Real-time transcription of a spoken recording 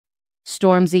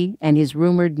Stormzy and his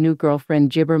rumored new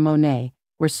girlfriend Victoria Monet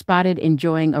were spotted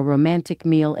enjoying a romantic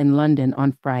meal in London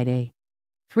on Friday,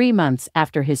 3 months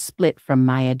after his split from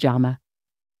Maya Jama.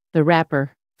 The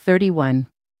rapper, 31,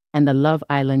 and the Love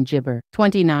Island Gibber,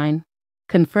 29,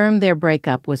 confirmed their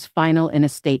breakup was final in a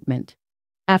statement.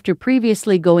 After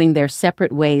previously going their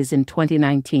separate ways in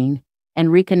 2019 and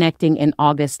reconnecting in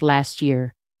August last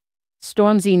year,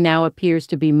 Stormzy now appears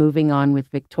to be moving on with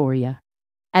Victoria,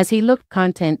 as he looked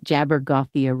content jabber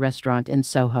Gauthier Restaurant in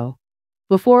Soho,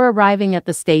 before arriving at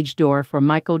the stage door for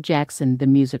Michael Jackson the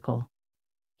musical.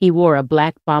 He wore a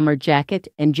black bomber jacket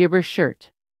and gibber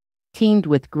shirt, teamed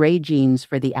with gray jeans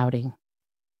for the outing.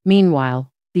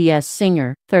 Meanwhile, the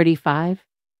singer, 35,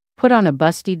 put on a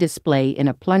busty display in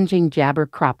a plunging jabber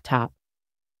crop top,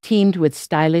 teamed with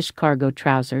stylish cargo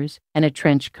trousers and a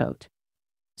trench coat.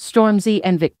 Stormzy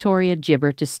and Victoria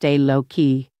gibber to stay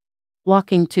low-key,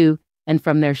 walking to and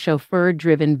from their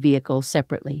chauffeur-driven vehicle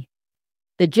separately.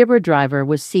 The gibber driver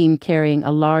was seen carrying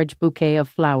a large bouquet of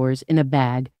flowers in a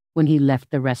bag when he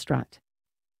left the restaurant.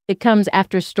 It comes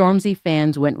after Stormzy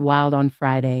fans went wild on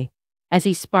Friday as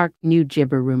he sparked new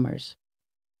gibber rumors.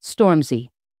 Stormzy,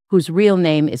 whose real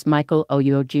name is Michael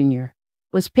Oyo Jr.,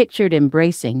 was pictured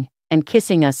embracing and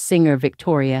kissing us singer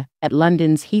Victoria at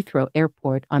London's Heathrow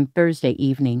Airport on Thursday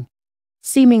evening,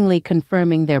 seemingly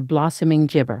confirming their blossoming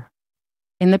gibber.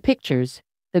 In the pictures,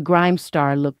 the grime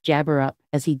star looked jabber up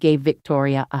as he gave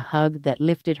Victoria a hug that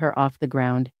lifted her off the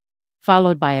ground,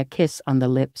 followed by a kiss on the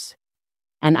lips.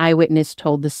 An eyewitness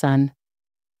told The Sun,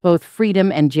 both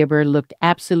Freedom and Gibber looked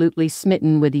absolutely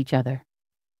smitten with each other.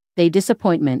 They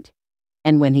disappointment,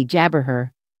 and when he jabber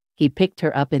her, he picked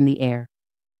her up in the air.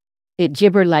 It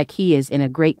gibber like he is in a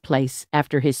great place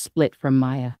after his split from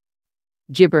Maya.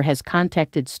 Gibber has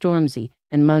contacted Stormzy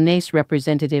and Monet's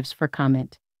representatives for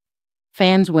comment.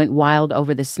 Fans went wild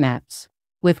over the snaps,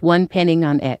 with one penning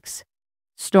on X.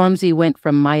 Stormzy went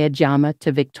from Maya Jama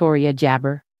to Victoria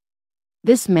Jabber.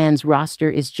 This man's roster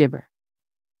is gibber.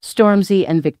 Stormzy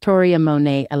and Victoria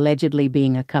Monet allegedly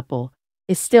being a couple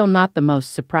is still not the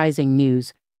most surprising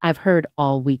news I've heard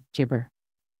all week. Gibber.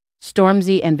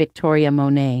 Stormzy and Victoria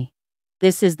Monet.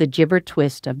 This is the gibber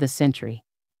twist of the century.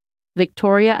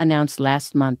 Victoria announced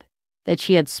last month that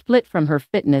she had split from her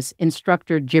fitness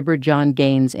instructor Gibber John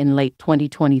Gaines in late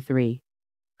 2023,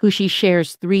 who she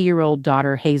shares 3-year-old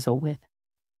daughter Hazel with.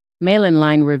 Mail in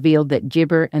Line revealed that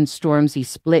Gibber and Stormzy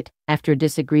split after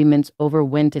disagreements over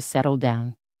when to settle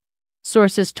down.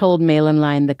 Sources told Mail in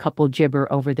Line the couple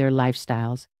gibber over their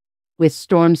lifestyles, with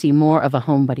Stormzy more of a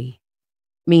homebody.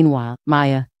 Meanwhile,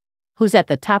 Maya, who's at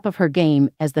the top of her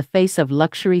game as the face of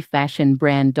luxury fashion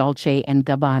brand Dolce &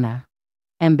 Gabbana,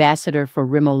 ambassador for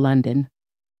Rimmel London,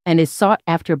 and is sought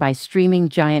after by streaming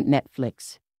giant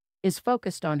Netflix, is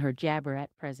focused on her jabber at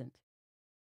present.